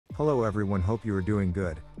Hello everyone, hope you are doing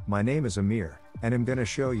good. My name is Amir, and I'm gonna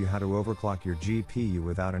show you how to overclock your GPU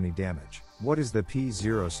without any damage. What is the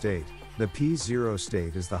P0 state? The P0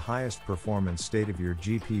 state is the highest performance state of your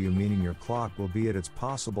GPU, meaning your clock will be at its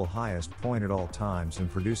possible highest point at all times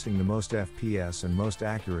and producing the most FPS and most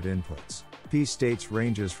accurate inputs. P states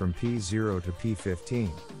ranges from P0 to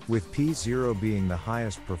P15, with P0 being the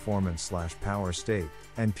highest performance/power state,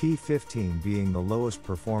 and P15 being the lowest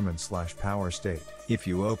performance/power state. If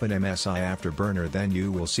you open MSI Afterburner, then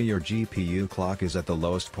you will see your GPU clock is at the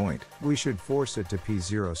lowest point. We should force it to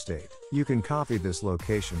P0 state. You can copy this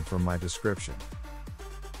location from my description.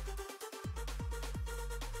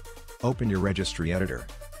 Open your registry editor.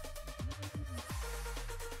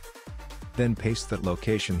 Then paste that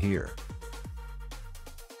location here.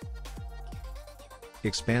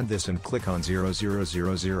 Expand this and click on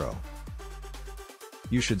 0000.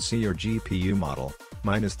 You should see your GPU model,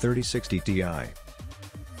 mine is 3060 Ti.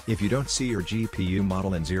 If you don't see your GPU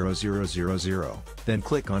model in 0000, then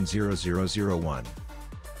click on 0001.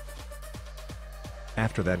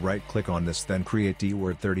 After that, right click on this, then create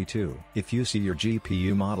DWORD 32. If you see your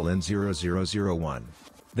GPU model in 0001,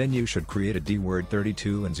 then you should create a DWORD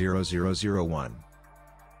 32 in 0001.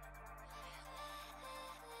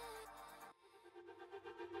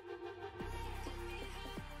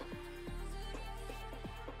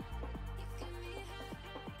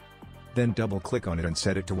 Then double click on it and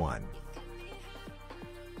set it to 1.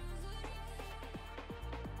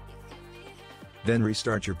 Then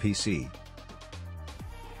restart your PC.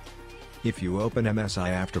 If you open MSI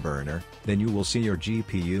Afterburner, then you will see your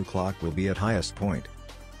GPU clock will be at highest point.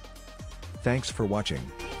 Thanks for watching.